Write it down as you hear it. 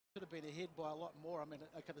have been ahead by a lot more. I mean,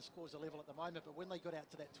 okay, the score's a level at the moment, but when they got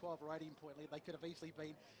out to that 12 or 18 point lead, they could have easily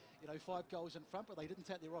been, 5 goals in front, but they didn't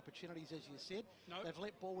take their opportunities, as you said. Nope. They've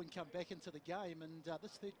let Balwyn come back into the game, and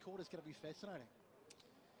this third quarter is going to be fascinating.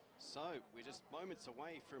 So we're just moments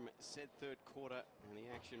away from said third quarter and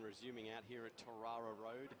the action resuming out here at Tarara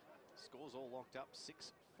Road. Scores all locked up,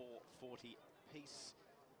 6-4-40 piece.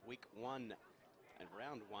 Week 1 and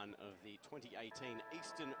round 1 of the 2018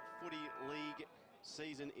 Eastern Footy League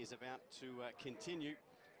season is about to continue.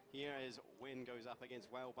 Here as Wen goes up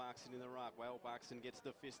against Whale Barkston in the ruck. Whale Barkston gets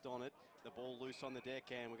the fist on it. The ball loose on the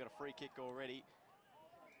deck, and we've got a free kick already.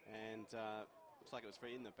 And looks like it was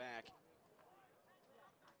free in the back.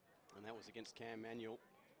 And that was against Cam Manuel.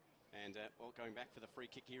 And, well, going back for the free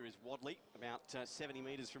kick here is Wadley, about 70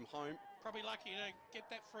 metres from home. Probably lucky to get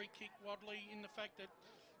that free kick, Wadley, in the fact that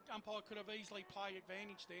umpire could have easily played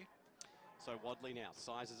advantage there. So Wadley now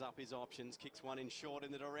sizes up his options, kicks one in short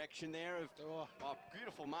in the direction there of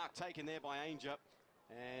beautiful mark taken there by Ainger.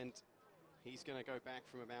 And he's going to go back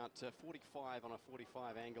from about 45 on a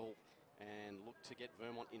 45 angle and look to get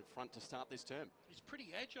Vermont in front to start this term. He's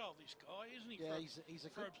pretty agile, this guy, isn't he? Yeah, he's a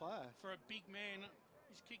good player. For a big man.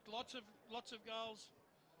 He's kicked lots of goals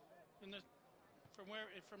from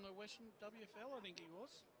the Western WFL, I think he was.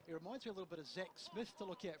 He reminds me a little bit of Zach Smith to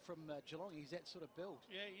look at from Geelong. He's that sort of build.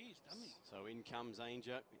 Yeah, he is, doesn't he? So in comes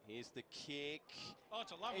Ainger. Here's the kick. Oh,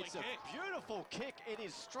 it's a lovely kick. It's a beautiful kick. It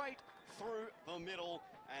is straight through the middle,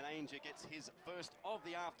 and Ainger gets his first of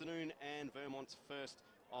the afternoon and Vermont's first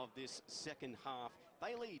of this second half.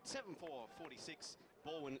 They lead 7-4-46.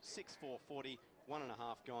 Balwyn 6-4-40. 1.5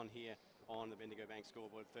 gone here on the Bendigo Bank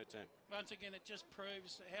scoreboard, third term. Once again, it just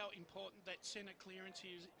proves how important that centre clearance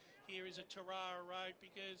here is at Tarara Road,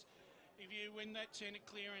 because if you win that centre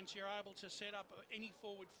clearance, you're able to set up any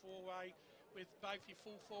forward four-way with both your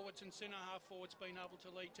full forwards and centre half forwards being able to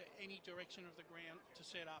lead to any direction of the ground to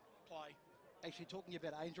set up play. Actually, talking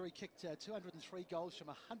about Ainger, he kicked 203 goals from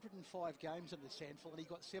 105 games in the SANFL, and he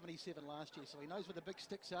got 77 last year, so he knows where the big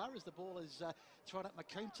sticks are as the ball is thrown up.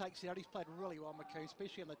 McComb takes it out. He's played really well, McComb,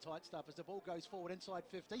 especially on the tight stuff. As the ball goes forward inside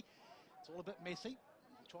 50, it's all a bit messy,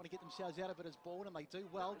 trying to get themselves out of it as Balwyn, and they do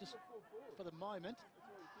well just for the moment.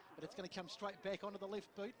 But it's going to come straight back onto the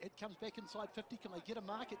left boot. It comes back inside 50. Can they get a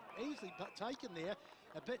mark? It easily taken there,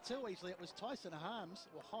 a bit too easily. It was Tyson Himes,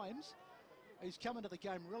 who's come into the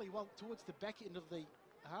game really well towards the back end of the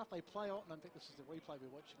half. They play on, and I think this is the replay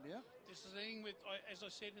we're watching now. This is the thing with, as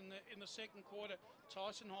I said in the second quarter,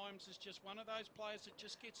 Tyson Himes is just one of those players that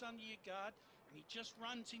just gets under your guard, and he just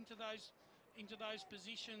runs into those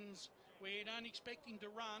positions where you don't expect him to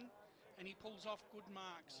run, and he pulls off good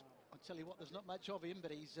marks. I'll tell you what, there's not much of him,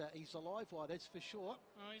 but he's a live wire, that's for sure.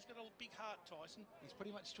 Oh, he's got a big heart, Tyson. He's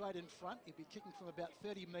pretty much straight in front. He'll be kicking from about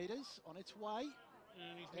 30 metres on its way.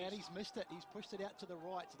 And he's missed it. He's pushed it out to the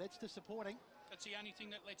right, so that's disappointing. That's the only thing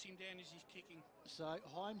that lets him down is his kicking. So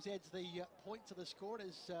Himes adds the point to the score. It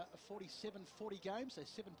is 47-40 games, a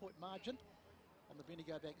 7-point margin on the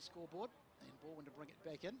Bendigo Bank scoreboard. And Balwyn to bring it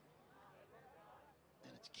back in.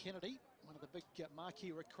 And it's Kennedy, one of the big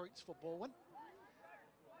marquee recruits for Balwyn.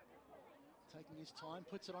 Taking his time,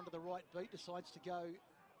 puts it onto the right boot, decides to go.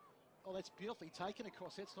 Oh, that's beautifully taken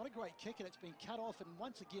across. That's not a great kick, and it's been cut off. And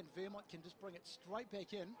once again, Vermont can just bring it straight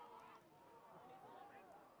back in.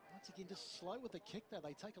 Once again, just slow with the kick, though.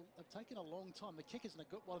 They've taken a long time. The kick isn't a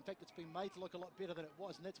good one. In fact, it's been made to look a lot better than it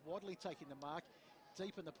was, and that's Wadley taking the mark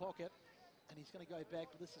deep in the pocket. And he's going to go back,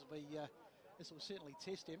 but this will certainly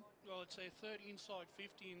test him. Well, it's their third inside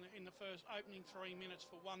 50 in the first opening 3 minutes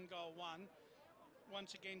for 1-goal-1.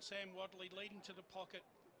 Once again, Sam Wadley leading to the pocket.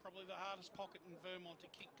 Probably the hardest pocket in Vermont to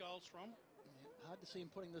kick goals from. Yeah, hard to see him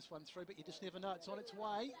putting this one through, but you just never know. It's on its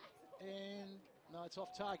way, and no, it's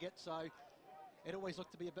off target, so it always looked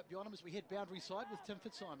to be a bit beyond him as we head boundary side with Tim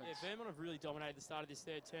Fitzsimons. Yeah, Vermont have really dominated the start of this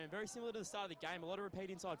third term. Very similar to the start of the game. A lot of repeat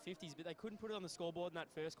inside 50s, but they couldn't put it on the scoreboard in that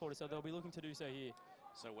first quarter, so they'll be looking to do so here.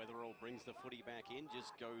 So Weatherall brings the footy back in,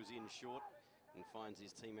 just goes in short and finds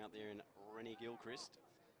his team out there in Rennie Gilchrist.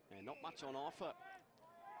 And not much on offer.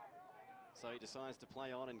 So he decides to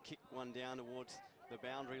play on and kick one down towards the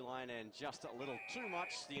boundary line, and just a little too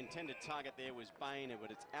much. The intended target there was Bain, but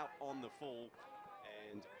it's out on the full.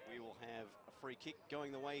 And we will have a free kick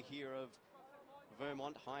going the way here of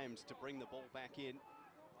Vermont. Himes to bring the ball back in.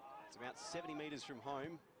 It's about 70 metres from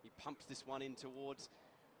home. He pumps this one in towards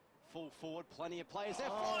full forward. Plenty of players there.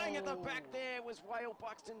 Flying at the back there was Whale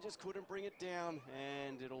Buxton, just couldn't bring it down.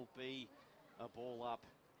 And it'll be a ball up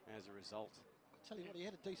as a result. Tell you what, he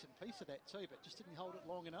had a decent piece of that too, but just didn't hold it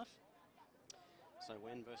long enough. So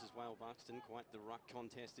Wen versus Whale Buxton, quite the ruck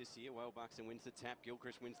contest this year. Whale Buxton wins the tap,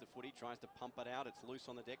 Gilchrist wins the footy, tries to pump it out, it's loose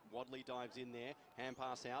on the deck, Wadley dives in there, hand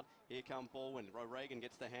pass out, here come Balwyn, O'Regan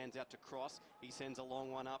gets the hands out to Cross, he sends a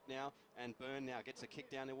long one up now, and Byrne now gets a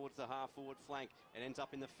kick down towards the half-forward flank. It ends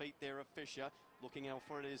up in the feet there of Fisher. Looking out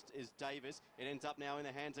for it is Davis. It ends up now in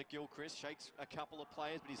the hands of Gilchrist. Shakes a couple of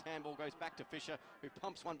players, but his handball goes back to Fisher, who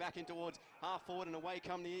pumps one back in towards half forward, and away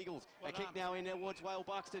come the Eagles. A kick now in towards Whale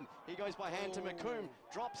Buxton. He goes by hand to McComb,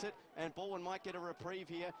 drops it, and Balwyn might get a reprieve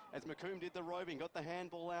here as McComb did the roving, got the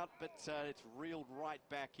handball out, but it's reeled right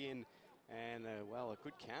back in. And, well, a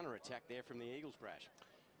good counter-attack there from the Eagles, Brash.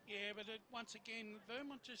 Yeah, but once again,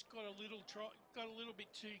 Vermont just got a little bit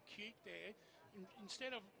too cute there.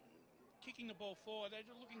 Instead of kicking the ball forward, they're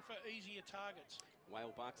just looking for easier targets.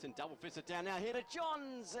 Whale Buxton double fisted down now here to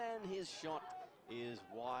Johns, and his shot is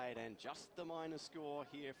wide, and just the minor score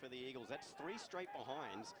here for the Eagles. That's 3 straight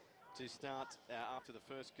behinds to start after the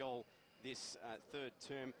first goal this third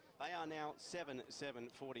term. They are now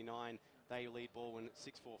 7-7-49. They lead Balwyn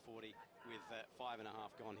 6-4-40 with 5.5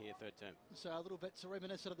 gone here third term. So a little bit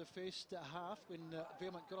reminiscent of the first half when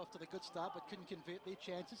Vermont got off to the good start but couldn't convert their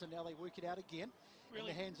chances, and now they work it out again.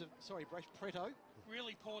 Really, in the hands of, Brash, Preto.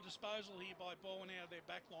 Really poor disposal here by Balwyn out of their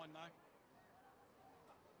back line, though.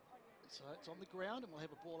 So it's on the ground, and we'll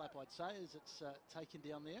have a ball up, I'd say, as it's taken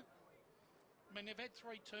down there. I mean, they've had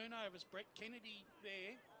 3 turnovers. Brett Kennedy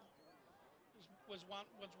there was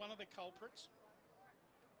one of the culprits.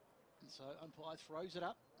 And so umpire throws it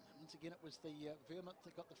up. Once again, it was the Vermont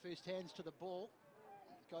that got the first hands to the ball.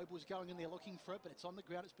 Goebel's going in there looking for it, but it's on the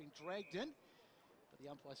ground. It's been dragged in. But the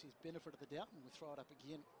umpire says benefit of the doubt, and we'll throw it up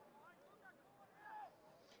again.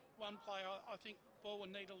 One player, I think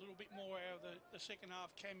Balwyn need a little bit more out of the second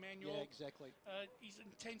half, Cam Manuel. Yeah, exactly. His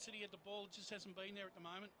intensity at the ball just hasn't been there at the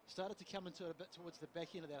moment. Started to come into it a bit towards the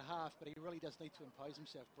back end of that half, but he really does need to impose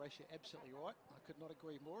himself. Brash, you're absolutely right. I could not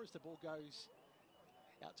agree more as the ball goes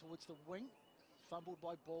out towards the wing. Fumbled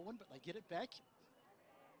by Balwyn, but they get it back.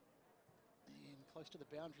 And close to the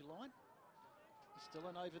boundary line. Still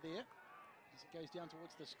in over there as it goes down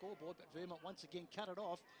towards the scoreboard, but Vermont once again cut it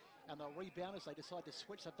off, and they'll rebound as they decide to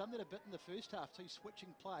switch. They've done that a bit in the first half too,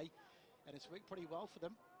 switching play, and it's worked pretty well for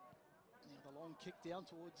them. Now the long kick down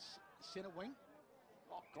towards centre wing.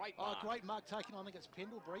 Oh, great mark. Great mark taken. I think it's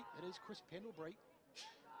Pendlebury. It is Chris Pendlebury.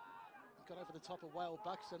 Got over the top of Whale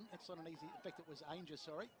Buxton. It's not an easy, in fact it was Ainger,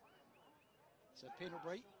 sorry. So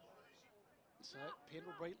Pendlebury. So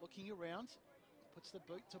Pendlebury looking around, puts the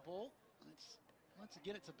boot to ball. Once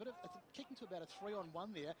again, it's kicking to about a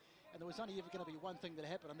 3-on-1 there, and there was only ever going to be one thing that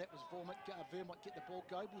happened, and that was Vermont get the ball.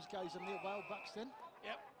 Goebels goes in there, Whale Buxton.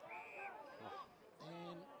 Yep.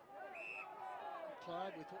 And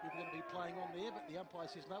applied. We thought we were going to be playing on there, but the umpire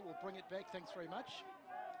says no, we'll bring it back. Thanks very much.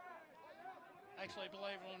 Actually,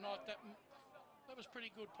 believe it or not, that was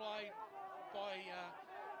pretty good play by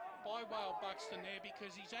Whale Buxton there,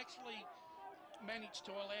 because he's actually managed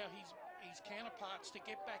to allow his counterparts to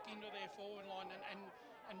get back into their forward line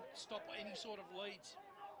and stop any sort of leads.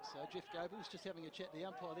 So Jeff Goebels just having a chat to the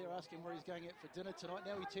umpire there, asking where he's going out for dinner tonight.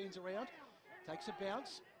 Now he turns around, takes a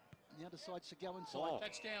bounce, now decides to go inside.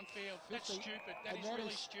 That's downfield. That's stupid. That is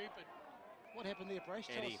really stupid. What happened there, Brash?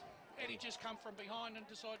 Eddie just come from behind and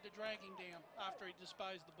decided to drag him down after he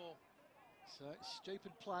disposed the ball. So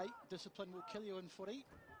stupid play. Discipline will kill you in footy.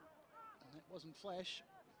 And that wasn't flash.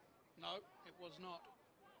 No, it was not.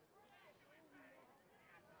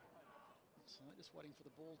 So just waiting for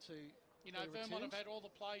the ball to... You know, Vermont have had all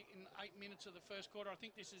the play in 8 minutes of the first quarter. I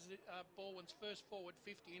think this is Balwyn's first forward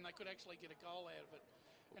 50, and they could actually get a goal out of it.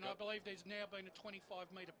 And I believe there's now been a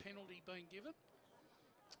 25-metre penalty being given.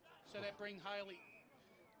 So that brings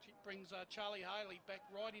Charlie Haley back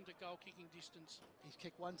right into goal-kicking distance. He's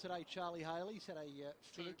kicked one today, Charlie Haley. He's had a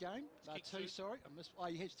fair game. Two, sorry.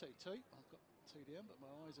 He has two. I've got 2 down, but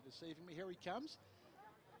my eyes are deceiving me. Here he comes,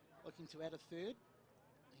 looking to add a third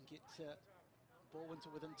and get Balwyn to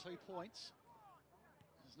within 2 points.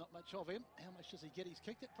 There's not much of him. How much does he get? He's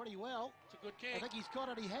kicked it pretty well. It's a good kick. I think he's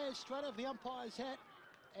got it. He has, straight over the umpire's hat.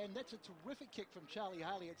 And that's a terrific kick from Charlie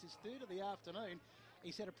Haley. It's his third of the afternoon.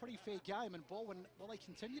 He's had a pretty fair game, and Balwyn, well, they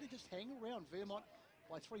continue to just hang around. Vermont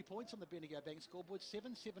by 3 points on the Bendigo Bank scoreboard.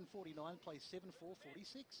 7-7-49, plays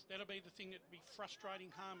 7-4-46. That'll be the thing that'd be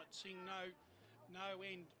frustrating Harmon, seeing no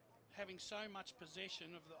end, having so much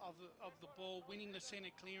possession of the ball, winning the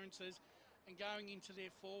centre clearances, and going into their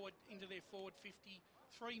forward 50.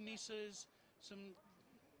 3 misses, some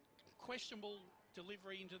questionable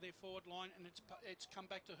delivery into their forward line, and it's come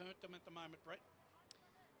back to hurt them at the moment, Brett.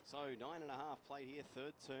 So 9.5 played here,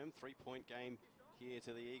 third term, 3-point game here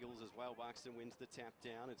to the Eagles as well. Buxton wins the tap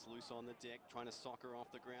down. It's loose on the deck, trying to soccer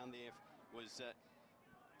off the ground there was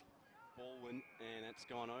Balwyn, and that's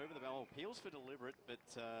gone over. The ball appeals for deliberate, but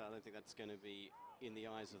I don't think that's going to be, in the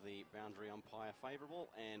eyes of the boundary umpire,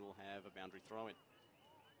 favourable, and we'll have a boundary throw-in.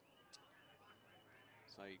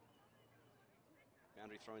 So,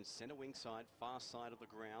 boundary throw-in centre wing side, far side of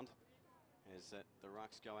the ground, as the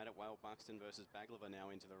rucks go at it. Whale Buxton versus Baglova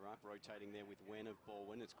now into the ruck, rotating there with Wen of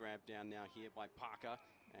Balwyn. It's grabbed down now here by Parker,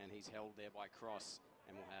 and he's held there by Cross,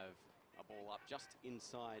 and we'll have a ball up just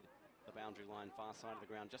inside the boundary line, far side of the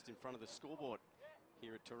ground, just in front of the scoreboard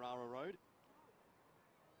here at Tarara Road.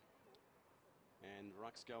 And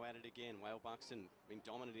rucks go at it again. Whale Buxton being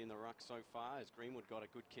dominant in the ruck so far, as Greenwood got a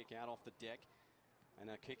good kick out off the deck. And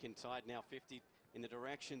a kick inside now, 50 in the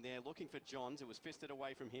direction there, looking for Johns. It was fisted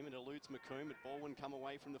away from him and eludes McComb, but Balwyn come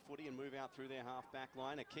away from the footy and move out through their half-back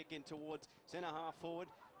line. A kick in towards centre half forward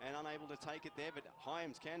and unable to take it there, but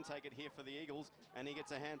Hyams can take it here for the Eagles, and he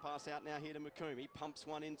gets a hand pass out now here to McComb. He pumps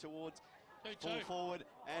one in towards full forward,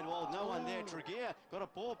 and well, no one there. Tregear got a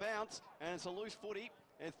ball bounce, and it's a loose footy,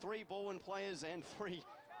 and 3 Balwyn players and 3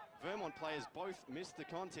 Vermont players both missed the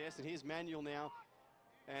contest, and here's Manuel now.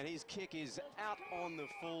 And his kick is out on the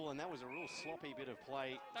full, and that was a real sloppy bit of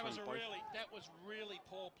play. That was really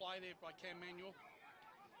poor play there by Cam Manuel.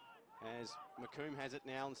 As McComb has it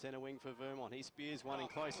now in centre wing for Vermont. He spears one in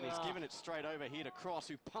close, and he's given it straight over here to Cross,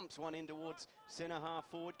 who pumps one in towards centre half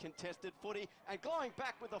forward, contested footy, and going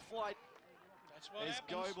back with the flight is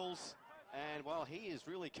Goebbels. And well, he has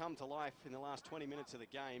really come to life in the last 20 minutes of the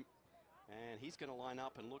game, and he's going to line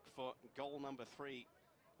up and look for goal number 3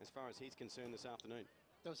 as far as he's concerned this afternoon.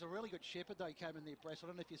 There was a really good shepherd, though, came in there, Brass. I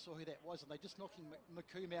don't know if you saw who that was, and they just knocking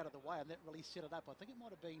McComb out of the way, and that really set it up. I think it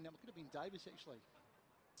might have been, it could have been Davis, actually.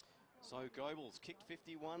 So Goebbels kicked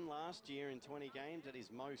 51 last year in 20 games, at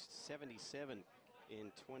his most 77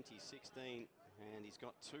 in 2016, and he's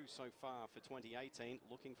got 2 so far for 2018,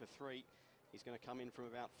 looking for 3. He's going to come in from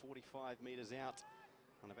about 45 metres out,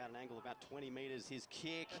 on about an angle of about 20 metres. His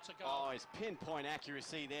kick, his pinpoint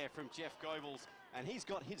accuracy there from Jeff Goebbels, and he's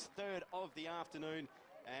got his 3rd of the afternoon.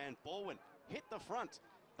 And Balwyn hit the front.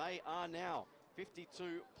 They are now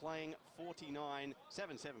 52 playing 49,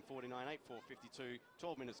 7-7 49, 8-4 52.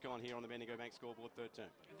 12 minutes gone here on the Bendigo Bank scoreboard, 3rd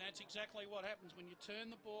term. And that's exactly what happens when you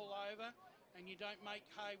turn the ball over and you don't make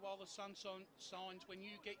hay while the sun shines. When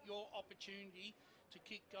you get your opportunity to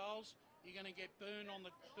kick goals, you're going to get burnt on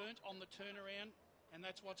the turnaround, and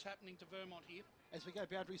that's what's happening to Vermont here. As we go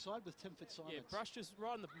boundary side with Tim Fitzsimons. Yeah, Brush just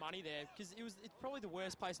right on the money there, because it's probably the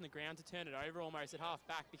worst place on the ground to turn it over almost at half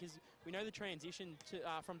back, because we know the transition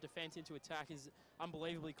from defence into attack is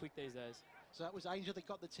unbelievably quick these days. So that was Angel that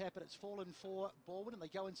got the tap, and it's fallen for Balwyn, and they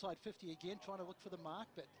go inside 50 again, trying to look for the mark,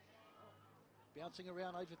 but bouncing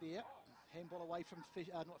around over there. Handball away from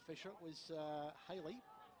not Fisher, it was Haley.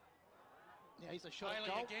 Now he's a shot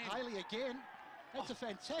goal. Haley again. That's a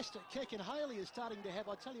fantastic kick, and Haley is starting to have,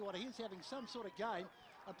 I tell you what, he's having some sort of game.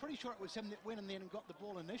 I'm pretty sure it was him that went in there and got the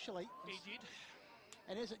ball initially. He did.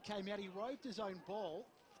 And as it came out, he roved his own ball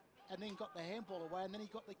and then got the handball away, and then he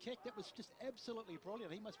got the kick. That was just absolutely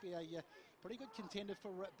brilliant. He must be a pretty good contender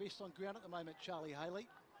for best on ground at the moment, Charlie Haley.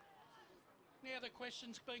 Now the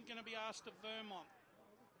question's going to be asked of Vermont.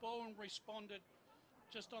 Balwyn responded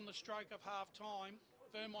just on the stroke of half-time.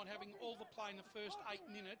 Vermont, having all the play in the first 8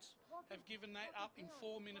 minutes, have given that up in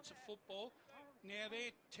 4 minutes of football. Now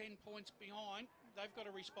they're 10 points behind. They've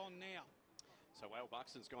got to respond now. So Whale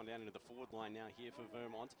Buxton's gone down into the forward line now here for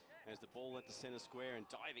Vermont, as the ball at the centre square, and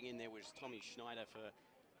diving in there was Tommy Schneider for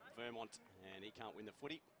Vermont, and he can't win the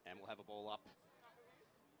footy, and we'll have a ball up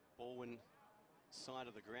Balwyn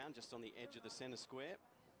side of the ground, just on the edge of the centre square.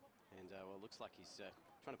 And well, it looks like he's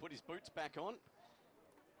trying to put his boots back on.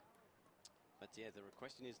 But yeah, the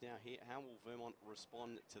question is now here, how will Vermont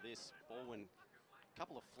respond to this? Balwyn, a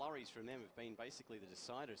couple of flurries from them have been basically the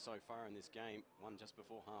decider so far in this game. One just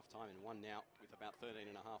before half-time and one now with about 13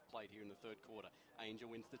 and a half played here in the 3rd quarter. Angel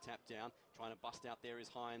wins the tap down. Trying to bust out there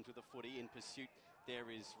is Hyams with a footy. In pursuit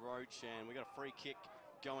there is Roach, and we got a free kick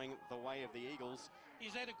going the way of the Eagles.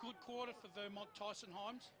 Is that a good quarter for Vermont, Tyson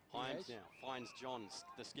Hyams? Hyams now finds Johns,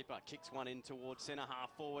 the skipper, kicks one in towards centre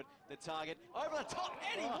half forward. The target over the top.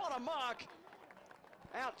 Eddie, what a mark!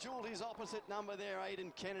 Out-jeweled his opposite number there,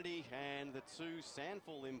 Aidan Kennedy, and the 2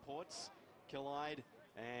 Sandful imports collide.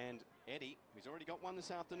 And Eddie, who's already got one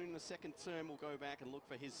this afternoon in the 2nd term, will go back and look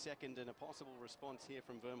for his 2nd and a possible response here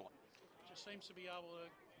from Vermont. Just seems to be able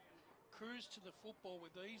to cruise to the football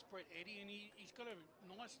with these, Brett Eddie, and he's got a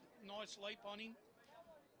nice leap on him.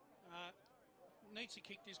 Needs to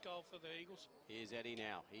kick this goal for the Eagles. Here's Eddie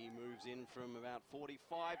now. He moves in from about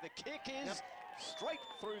 45. The kick is straight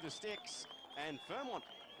through the sticks, and Vermont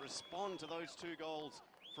respond to those 2 goals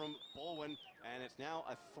from Balwyn, and it's now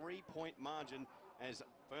a 3-point margin as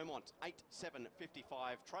Vermont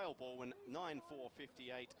 8-7-55 trail Balwyn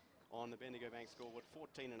 9-4-58 on the Bendigo Bank scoreboard.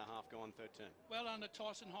 14 and a half gone third term. Well done to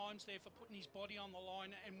Tyson Himes there for putting his body on the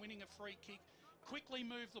line and winning a free kick. Quickly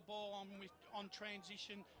moved the ball on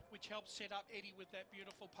transition, which helped set up Eddie with that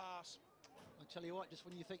beautiful pass. I'll tell you what, just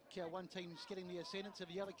when you think one team's getting the ascendance, if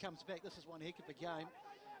the other comes back, this is one heck of a game.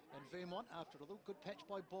 And Vermont, after a little good patch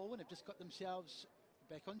by Balwyn, have just got themselves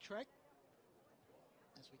back on track.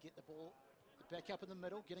 As we get the ball back up in the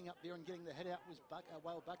middle, getting up there and getting the hit out was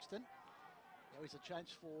Wale Buxton. Now is a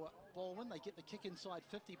chance for Balwyn. They get the kick inside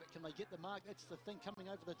 50, but can they get the mark? That's the thing, coming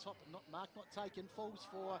over the top and mark not taken. Falls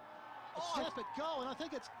for a snap at goal, and I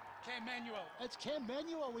think it's Cam Manuel. It's Cam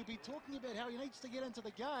Manuel. We've been talking about how he needs to get into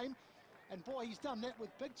the game, and boy, he's done that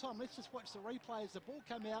with big time. Let's just watch the replay as the ball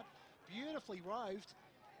come out, beautifully roved.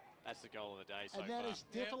 That's the goal of the day so far. And that is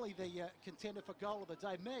definitely the contender for goal of the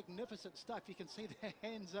day. Magnificent stuff. You can see their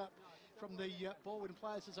hands up from the Balwyn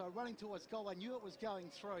players as they were running towards goal. They knew it was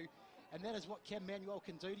going through, and that is what Cam Manuel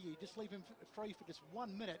can do to you. Just leave him free for just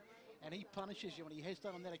 1 minute, and he punishes you, and he has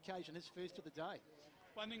done on that occasion, his first of the day.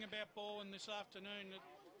 One thing about Balwyn this afternoon,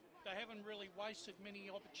 they haven't really wasted many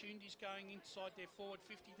opportunities going inside their forward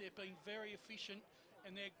 50. They've been very efficient,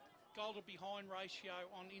 and their goal to behind ratio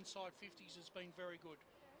on inside 50s has been very good.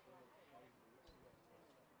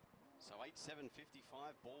 So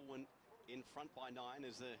 8-7-55, Balwyn in front by 9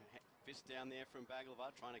 as the fist down there from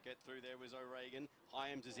Baglava, trying to get through. There was O'Regan.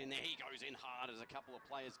 Hyams is in there. He goes in hard as a couple of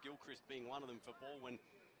players, Gilchrist being one of them for Balwyn,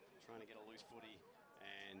 trying to get a loose footy,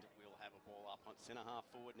 and we'll have a ball up on centre half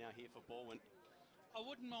forward now here for Balwyn. I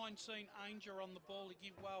wouldn't mind seeing Ainger on the ball to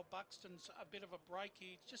give Wale Buxton a bit of a break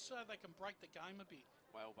here, just so they can break the game a bit.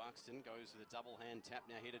 Wale Buxton goes with a double hand tap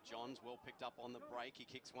now here to Johns. Well picked up on the break. He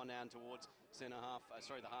kicks one down towards centre half,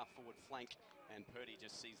 the half forward flank, and Purdy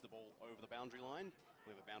just sees the ball over the boundary line.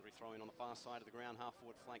 We have a boundary throw in on the far side of the ground, half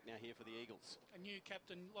forward flank now here for the Eagles. A new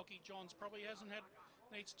captain, Lockie Johns, probably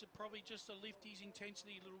needs to probably just lift his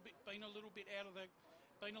intensity a little bit. Been a little bit out of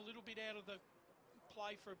the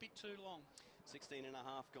play for a bit too long. 16 and a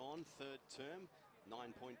half gone, third term,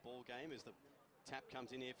 9-point ball game as the tap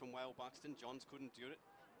comes in here from Wale Buxton. Johns couldn't do it,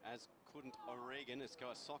 as couldn't O'Regan. It's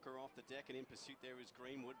got a soccer off the deck, and in pursuit there is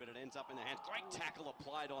Greenwood, but it ends up in the hands. Great tackle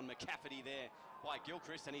applied on McCafferty there by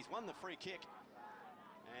Gilchrist, and he's won the free kick.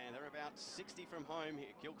 And they're about 60 from home.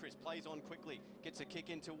 Gilchrist plays on quickly, gets a kick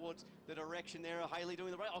in towards the direction there. Haley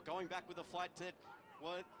doing the right, going back with the flight to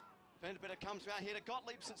what? But it comes out here to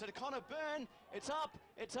Gottlieb, so to Connor Byrne. It's up,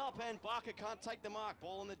 and Barker can't take the mark.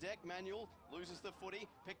 Ball on the deck, Manuel loses the footy.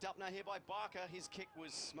 Picked up now here by Barker. His kick was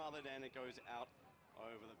smothered, and it goes out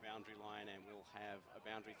over the boundary line, and we'll have a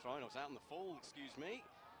boundary throw. It was out in the full, excuse me.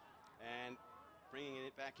 And bringing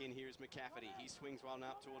it back in here is McCafferty. He swings one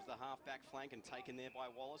up towards the half-back flank and taken there by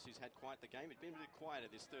Wallace, who's had quite the game. It's been a bit quieter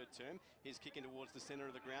this third term. He's kicking towards the centre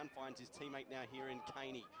of the ground, finds his teammate now here in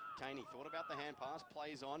Caney. Caney thought about the hand pass,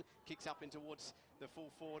 plays on, kicks up in towards the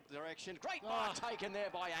full forward direction. Great mark taken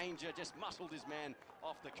there by Ainger, just muscled his man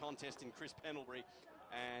off the contest in Chris Pendlebury.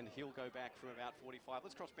 And he'll go back from about 45.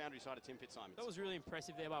 Let's cross boundary side of Tim Fitzsimons. That was really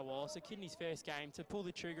impressive there by Wallace. A kid in his first game to pull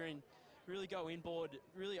the trigger and really go inboard,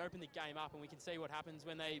 really open the game up, and we can see what happens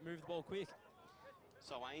when they move the ball quick.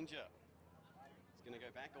 So Ainger is going to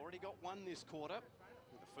go back. Already got one this quarter,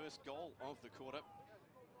 with the first goal of the quarter.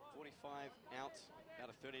 45 out,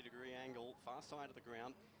 about a 30-degree angle, far side of the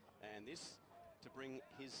ground. And this to bring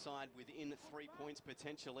his side within 3 points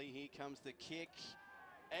potentially. Here comes the kick.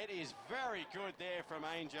 It is very good there from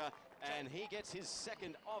Ainger, and he gets his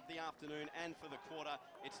second of the afternoon and for the quarter.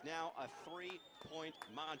 It's now a 3-point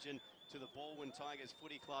margin to the Balwyn Tigers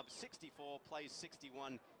Footy Club. 64 plays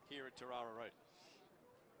 61 here at Tarara Road.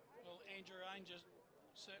 Well, Andrew Ainger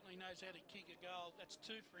certainly knows how to kick a goal. That's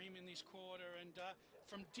 2 for him in this quarter, and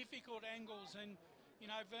from difficult angles. And, you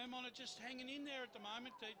know, Vermont are just hanging in there at the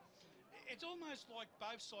moment. It's almost like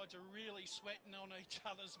both sides are really sweating on each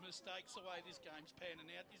other's mistakes the way this game's panning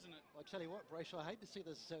out, isn't it? I tell you what, Brash, I hate to see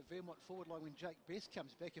this Vermont forward line when Jake Best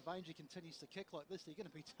comes back. If Ainger continues to kick like this, they're going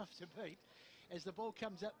to be tough to beat. As the ball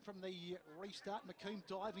comes up from the restart, McComb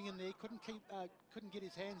diving in there, couldn't get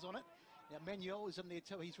his hands on it. Now Manuel is in there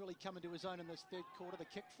too. He's really coming to his own in this third quarter. The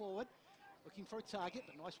kick forward, looking for a target,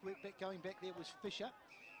 but nice work back. Going back there was Fisher.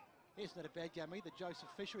 Here's not a bad game either. Joseph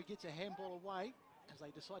Fisher, he gets a handball away as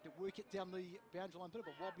they decide to work it down the boundary line. Bit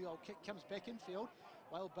of a wobbly old kick, comes back infield.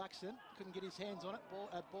 Wale Buxton couldn't get his hands on it.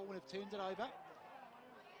 Balwyn have turned it over.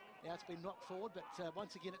 Now it's been knocked forward, but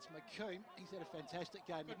once again it's McComb. He's had a fantastic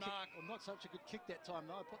game. Good mark. Well, not such a good kick that time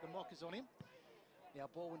though. I put the mockers on him. Now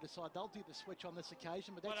Balwyn decide they'll do the switch on this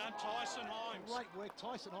occasion, but Well that's done, Tyson Himes. great work.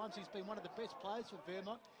 Tyson Himes, he's been one of the best players for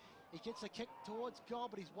Vermont. He gets a kick towards goal,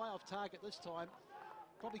 but he's way off target this time.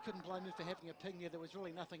 Probably couldn't blame him for having a ping there. There was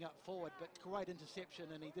really nothing up forward, but great interception,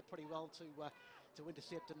 and he did pretty well to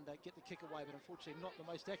intercept and get the kick away, but unfortunately not the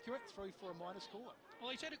most accurate. Through for a minor score.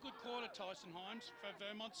 Well, he's had a good quarter, Tyson Himes, for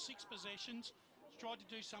Vermont. 6 possessions. He's tried to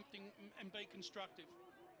do something and be constructive.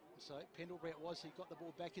 So Pendlebury it was, he got the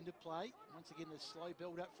ball back into play. Once again, the slow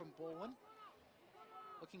build up from Balwyn.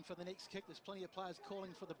 Looking for the next kick. There's plenty of players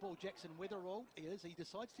calling for the ball. Jackson Weatherall, he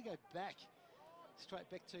decides to go back. Straight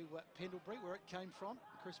back to Pendlebury, where it came from.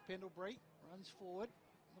 Chris Pendlebury runs forward.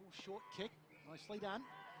 Little short kick. Nicely done.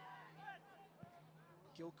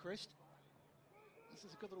 Gilchrist. This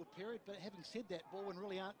is a good little period, but having said that, Balwyn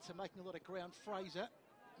really aren't making a lot of ground. Fraser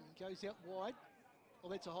goes out wide.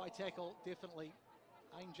 Well, that's a high tackle, definitely.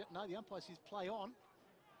 No, the umpire says play on.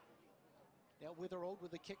 Now Weatherall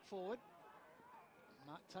with the kick forward.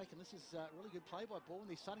 Mark taken. This is a really good play by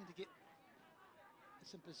Balwyn. They're starting to get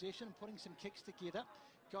some possession and putting some kicks together.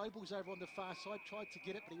 Goebels over on the far side tried to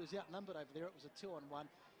get it, but he was outnumbered over there. It was a 2-on-1,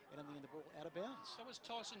 and in the end the ball out of bounds. That was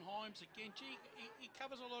Tyson Himes again. Gee, he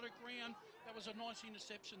covers a lot of ground. That was a nice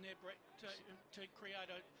interception there, Brett, to create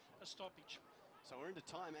a stoppage. So we're into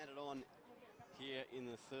time added on here in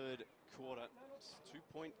the third quarter. It's 2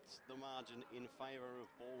 points the margin in favour of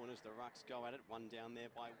Balwyn as the Rucks go at it. One down there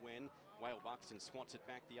by Wen. Whale Buxton swats it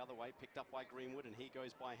back the other way, picked up by Greenwood, and he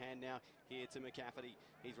goes by hand now here to McCafferty.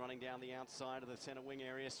 He's running down the outside of the centre wing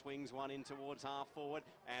area, swings one in towards half forward,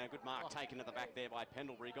 and a good mark taken at the back there by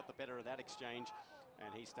Pendlebury. Got the better of that exchange,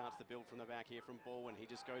 and he starts to build from the back here from Balwyn. He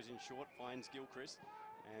just goes in short, finds Gilchrist,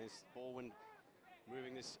 as Balwyn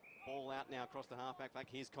moving this ball out now across the half-back flank.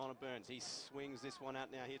 Here's Connor Burns. He swings this one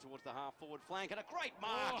out now here towards the half-forward flank, and a great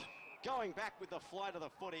mark going back with the flight of the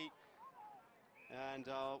footy. And,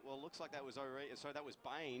 well, looks like that was that was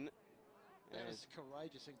Bain. That was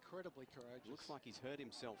courageous, incredibly courageous. Looks like he's hurt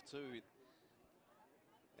himself too.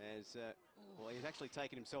 As, well, he's actually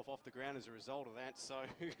taken himself off the ground as a result of that. So,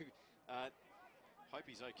 hope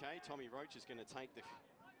he's okay. Tommy Roach is going to take the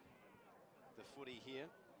footy here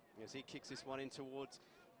as he kicks this one in towards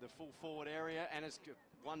the full forward area, and it's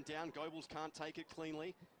one down. Goebels can't take it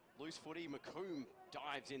cleanly. Loose footy. McComb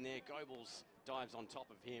dives in there. Goebels dives on top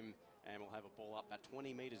of him, and we'll have a ball up about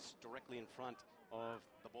 20 metres directly in front of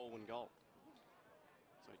the Balwyn goal.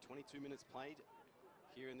 So 22 minutes played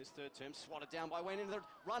here in this third term. Swatted down by Wayne into the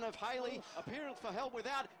run of Haley. Appeal for help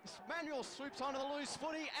without. Manuel swoops onto the loose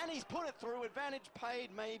footy, and he's put it through. Advantage paid,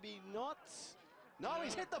 maybe not. No,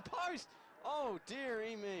 he's hit the post. Oh,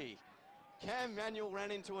 dearie me. Cam Manuel ran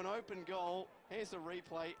into an open goal. Here's the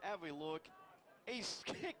replay. Have a look. He's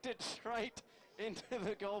kicked it straight into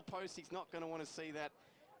the goal post. He's not going to want to see that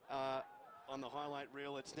on the highlight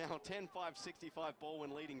reel. It's now 10-5-65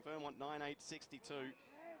 Balwyn leading Vermont 9-8-62.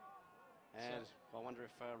 And I wonder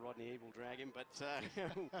if Rodney Eve will drag him, but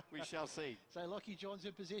we shall see. So Lockie John's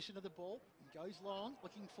in possession of the ball. He goes long,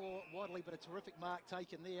 looking for Wadley, but a terrific mark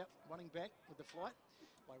taken there. Running back with the flight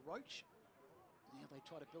by Roach. Now they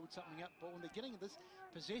try to build something up. Ball, and they're getting this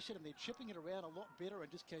possession, and they're chipping it around a lot better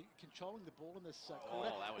and just controlling the ball in this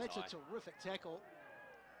quarter. That's high. A terrific tackle.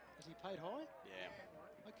 Is he paid high?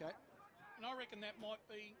 Yeah. Okay. And I reckon that might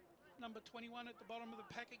be number 21 at the bottom of the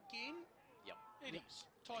pack again. Yep. It is.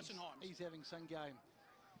 Tyson Himes. He's having some game.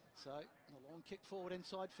 So a long kick forward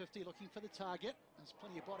inside 50, looking for the target. There's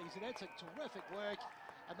plenty of bodies, and that's a terrific work.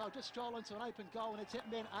 And they'll just stroll into an open goal, and it's that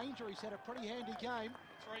man Ainger. He's had a pretty handy game.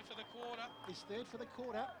 3 for the quarter. His third for the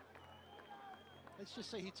quarter. Let's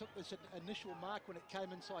just see, he took this initial mark when it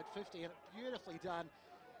came inside 50, and it beautifully done.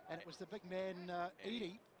 And it was the big man,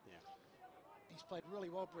 Edie. Yeah. He's played really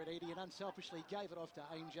well, Brett Edie, and unselfishly gave it off to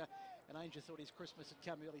Ainger. And Ainger thought his Christmas had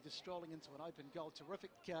come early, just strolling into an open goal.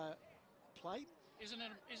 Terrific play. Isn't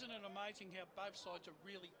it amazing how both sides are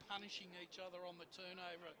really punishing each other on the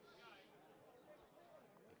turnover?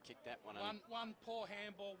 Kick that one. One poor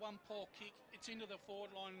handball, one poor kick. It's into the forward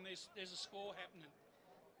line, and there's a score happening.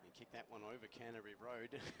 He kicked that one over Canterbury Road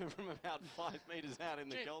from about 5 metres out in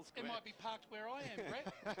the goal square. It might be parked where I am, Brett.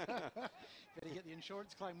 Better get the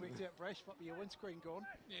insurance claim worked out, Brash. Might be your windscreen gone.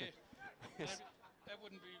 Yeah, that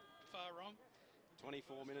wouldn't be far wrong.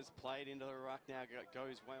 24 minutes played into the ruck. Now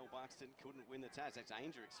goes Whale Buxton. Couldn't win the Taz. That's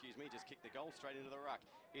Ainger, excuse me. Just kicked the goal straight into the ruck.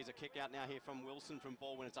 Here's a kick out now here from Wilson from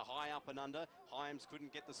Balwyn. It's a high up and under. Himes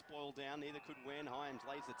couldn't get the spoil down. Neither could Wen. Himes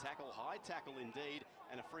lays the tackle. High tackle indeed.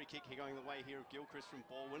 And a free kick here going the way here of Gilchrist from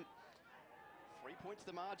Balwyn. 3 points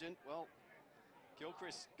the margin. Well,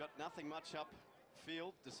 Gilchrist got nothing much up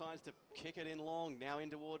field. Decides to kick it in long. Now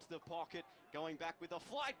in towards the pocket. Going back with a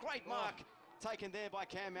flight. Great mark. taken there by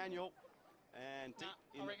Cam Manuel. And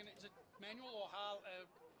deep I reckon, is it Manuel or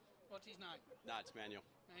what's his name? No, it's Manuel.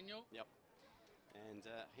 Manuel? Yep. And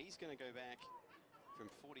he's going to go back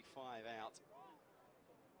from 45 out.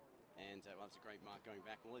 And well, that's a great mark going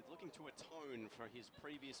back. Well, he's looking to atone for his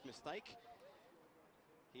previous mistake.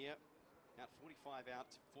 Here, out 45 out,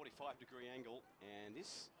 45-degree angle. And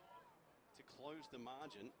this to close the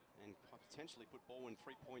margin and potentially put Balwyn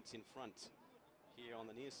 3 points in front here on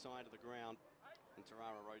the near side of the ground. And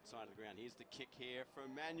Tarara Road side of the ground. Here's the kick here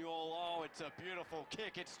from Manuel. Oh, it's a beautiful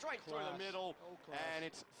kick. It's straight through the middle. And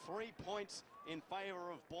it's 3 points in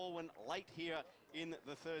favour of Balwyn late here in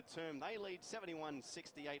the third term. They lead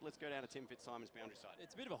 71-68. Let's go down to Tim Fitzsimon's boundary side.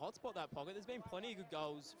 It's a bit of a hot spot, that pocket. There's been plenty of good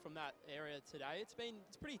goals from that area today. It's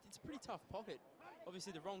a pretty tough pocket.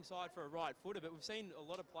 Obviously the wrong side for a right footer, but we've seen a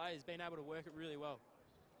lot of players being able to work it really well.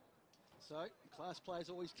 So, class players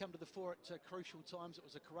always come to the fore at crucial times. It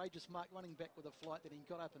was a courageous mark running back with a flight, then he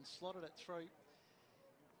got up and slotted it through.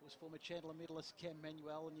 It was former Chandler medalist Cam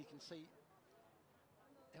Manuel, and you can see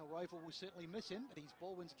our rival will certainly miss him, but he's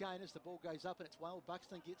Balwyn's gain as the ball goes up, and it's Wale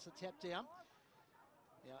Buxton gets the tap down.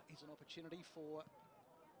 Now, here's an opportunity for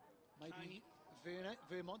maybe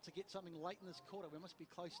Vermont to get something late in this quarter. We must be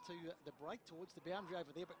close to the break towards the boundary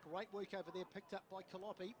over there, but great work over there, picked up by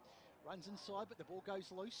Kalopi. Runs inside, but the ball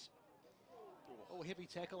goes loose. Oh, heavy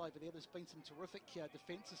tackle over there. There's been some terrific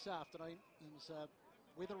defence this afternoon. It was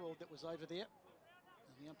Weatherall that was over there.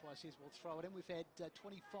 And the umpire says we'll throw it in. We've had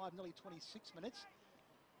 25, nearly 26 minutes.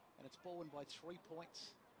 And it's Balwyn by 3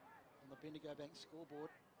 points on the Bendigo Bank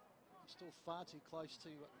scoreboard. Still far too close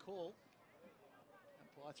to call.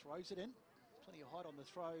 Umpire throws it in. Plenty of height on the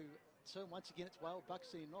throw. Turn once again, it's Wale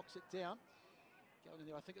Buxton. He knocks it down. Going in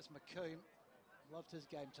there, I think it's McComb. Loved his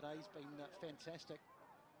game today. He's been fantastic.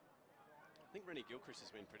 I think Rennie Gilchrist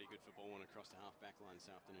has been pretty good for Balwyn across the half-back line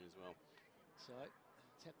this afternoon as well. So,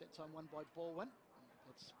 tap that time won by Balwyn.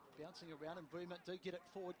 It's bouncing around, and Vermont do get it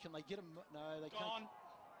forward. Can they get him? No, they can't.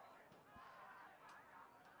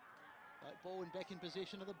 Balwyn back in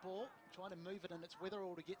possession of the ball, trying to move it, and it's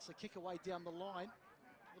Weatherall who gets the kick away down the line.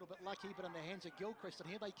 A little bit lucky, but in the hands of Gilchrist,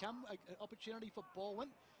 and here they come. An opportunity for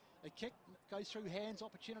Balwyn. A kick goes through hands,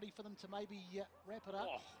 opportunity for them to maybe wrap it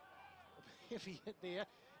up. Heavy hit there.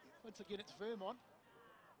 Once again, it's Vermont.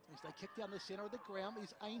 As they kick down the centre of the ground,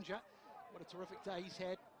 there's Ainger. What a terrific day he's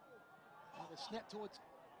had. And the snap towards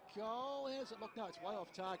goal. How's it look? No, it's way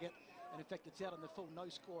off target. And in fact, it's out on the full no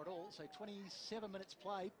score at all. So 27 minutes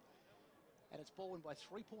played. And it's Balwyn by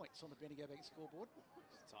 3 points on the Bendigo Bank scoreboard.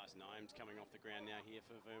 Tyson Imes coming off the ground now here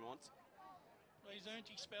for Vermont. Well, he's earned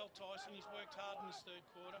his spell, Tyson. He's worked hard in this third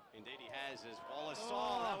quarter. Indeed he has, as Wallace.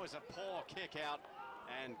 Oh, that was a poor kick out.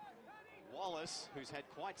 And Wallace, who's had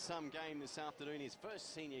quite some game this afternoon, his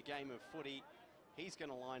first senior game of footy, he's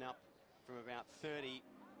going to line up from about 30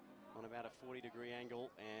 on about a 40-degree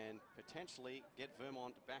angle and potentially get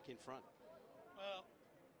Vermont back in front. Well,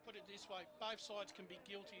 put it this way, both sides can be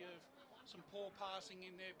guilty of some poor passing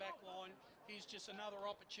in their back line. Here's just another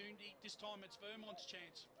opportunity. This time it's Vermont's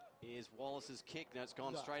chance. Here's Wallace's kick. Now it's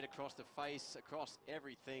gone straight across the face, across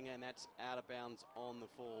everything, and that's out of bounds on the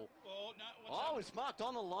full. Oh, no. It's marked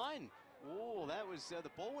on the line. Oh, that was the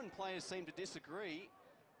Balwyn players seem to disagree.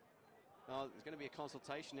 There's going to be a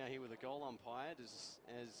consultation now here with the goal umpire. Yeah,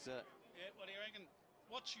 what do you reckon?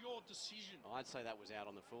 What's your decision? I'd say that was out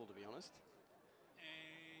on the full, to be honest.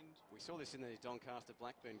 And we saw this in the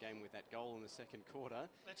Doncaster-Blackburn game with that goal in the second quarter.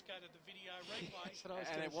 Let's go to the video replay.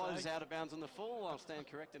 And it was out of bounds on the full. I'll stand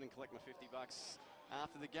corrected and collect my $50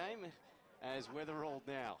 after the game as Weatherall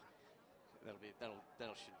now. That'll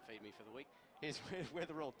should feed me for the week. Here's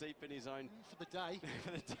Weatherall deep in his own... For the day.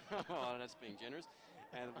 Oh, that's being generous.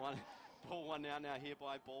 And ball one now here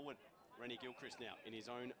by Balwyn. Rennie Gilchrist now in his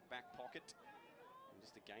own back pocket. And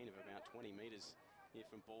just a gain of about 20 metres here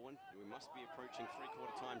from Balwyn. We must be approaching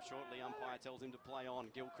three-quarter time shortly. Umpire tells him to play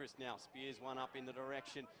on. Gilchrist now spears one up in the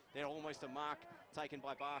direction. They're almost a mark taken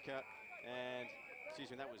by Barker. And,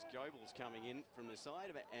 excuse me, that was Goebbels coming in from the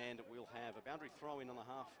side of it. And we'll have a boundary throw in on the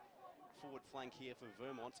half-forward flank here for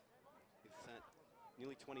Vermont. With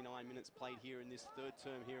nearly 29 minutes played here in this third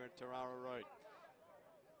term here at Tarara Road.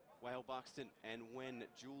 Wale Buxton and Wen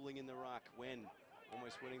dueling in the ruck. Wen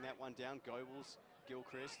almost winning that one down. Goebbels,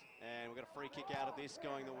 Gilchrist, and we've got a free kick out of this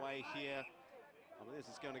going the way here. I mean, this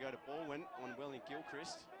is going to go to Balwyn on Welling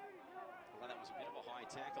Gilchrist. Well, that was a bit of a high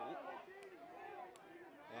tackle.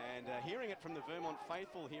 And hearing it from the Vermont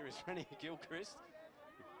faithful here is Rennie Gilchrist.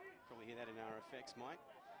 Probably hear that in RFX, Mike.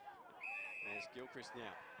 There's Gilchrist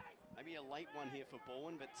now. Maybe a late one here for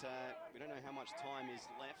Balwyn, but we don't know how much time is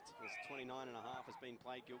left. There's 29 and a half has been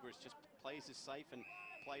played. Gilchrist just plays this safe and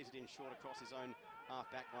plays it in short across his own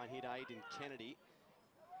half-back line here to Aidan Kennedy.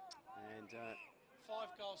 And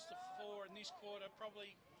 5 goals to 4 in this quarter,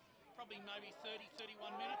 probably maybe 30,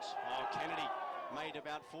 31 minutes. Oh, Kennedy made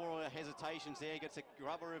about 4 hesitations there. Gets a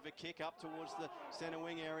grubber of a kick up towards the centre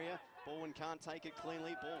wing area. Balwyn can't take it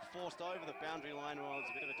cleanly. Ball forced over the boundary line. Well, it's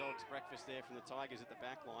a bit of a dog's breakfast there from the Tigers at the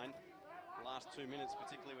back line. The last 2 minutes,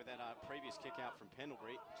 particularly with that previous kick out from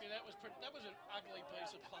Pendlebury. Gee, that was an ugly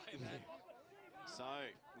piece of play, that. So,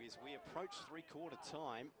 as we approach three-quarter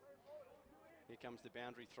time, here comes the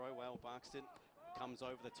boundary throw. Wale Buxton comes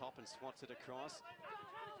over the top and swats it across.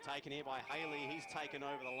 Taken here by Haley. He's taken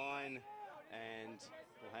over the line, and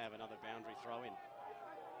we'll have another boundary throw in.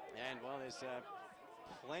 And well, there's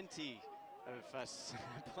plenty of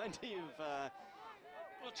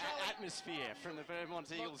atmosphere from the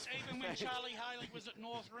Vermont Eagles. Look, even when Charlie Haley was at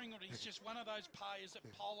North Ringwood, he's just one of those players that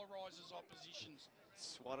polarises oppositions.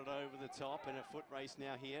 Swatted over the top, and a foot race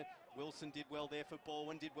now here. Wilson did well there for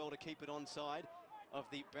Balwyn, did well to keep it onside of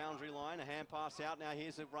the boundary line. A hand pass out now.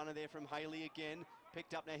 Here's a runner there from Haley again.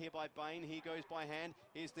 Picked up now here by Bain. He goes by hand.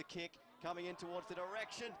 Here's the kick coming in towards the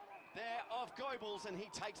direction there of Goebbels, and he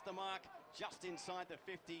takes the mark just inside the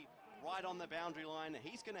 50, right on the boundary line.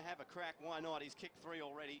 He's going to have a crack. Why not? He's kicked 3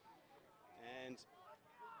 already. And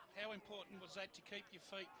how important was that to keep your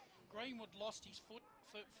feet? Greenwood lost his foot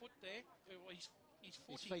there. His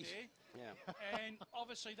footy there. Yeah. And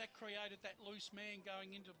obviously that created that loose man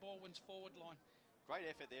going into Balwyn's forward line. Great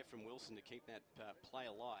effort there from Wilson to keep that play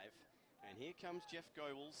alive. And here comes Jeff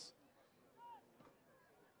Goebbels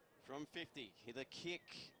from 50. The kick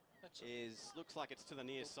looks like it's to the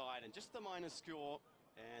near side, and just the minor score,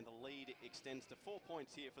 and the lead extends to 4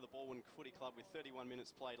 points here for the Balwyn Footy Club with 31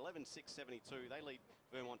 minutes played. 11-6-72. They lead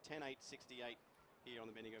Vermont 10-8-68 here on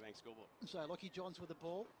the Bendigo Bank scoreboard. So Lockie Johns with the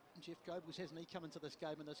ball. Jeff Goebbels hasn't he come into this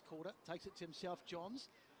game in this quarter. Takes it to himself. Johns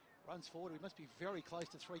runs forward. We must be very close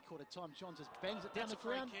to three-quarter time. Johns just bangs it down the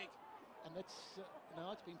ground. Kick. And that's,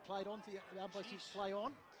 no, it's been played on. The umpire says play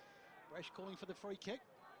on. Brash calling for the free kick.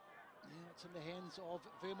 Yeah, it's in the hands of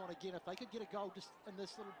Vermont again. If they could get a goal just in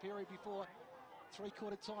this little period before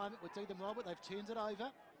three-quarter time, it would do them well, but they've turned it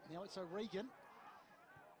over. Now it's O'Regan.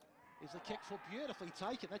 Here's the kick for beautifully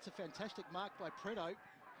taken. That's a fantastic mark by Preto.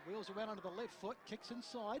 Wheels around onto the left foot, kicks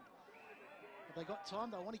inside. Have they got time?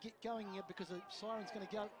 They want to get going here because the siren's going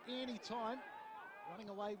to go any time. Running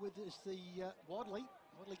away with is the Wadley.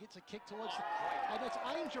 Wadley gets a kick towards the... Oh, that's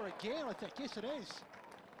Ainger again, I think. Yes, it is.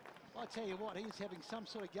 I tell you what, he's having some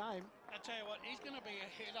sort of game. I tell you what, he's going to be a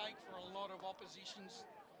headache for a lot of oppositions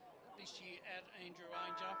this year at Andrew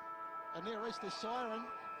Ainger. And there is the siren.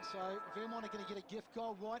 So Vermont are going to get a gift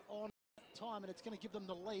goal right on time, and it's going to give them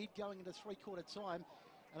the lead going into three-quarter time.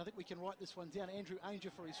 And I think we can write this one down. Andrew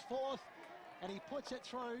Ainger for his 4th, and he puts it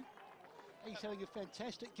through. He's having a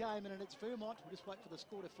fantastic game, and it's Vermont. We'll just wait for the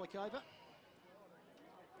score to flick over.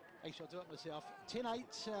 Actually, I'll do it myself.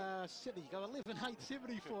 10-8, there you go,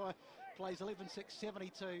 11-8-74. Plays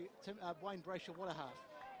 11-6-72. Wayne Brasher, what a half.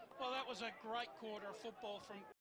 Well, that was a great quarter of football from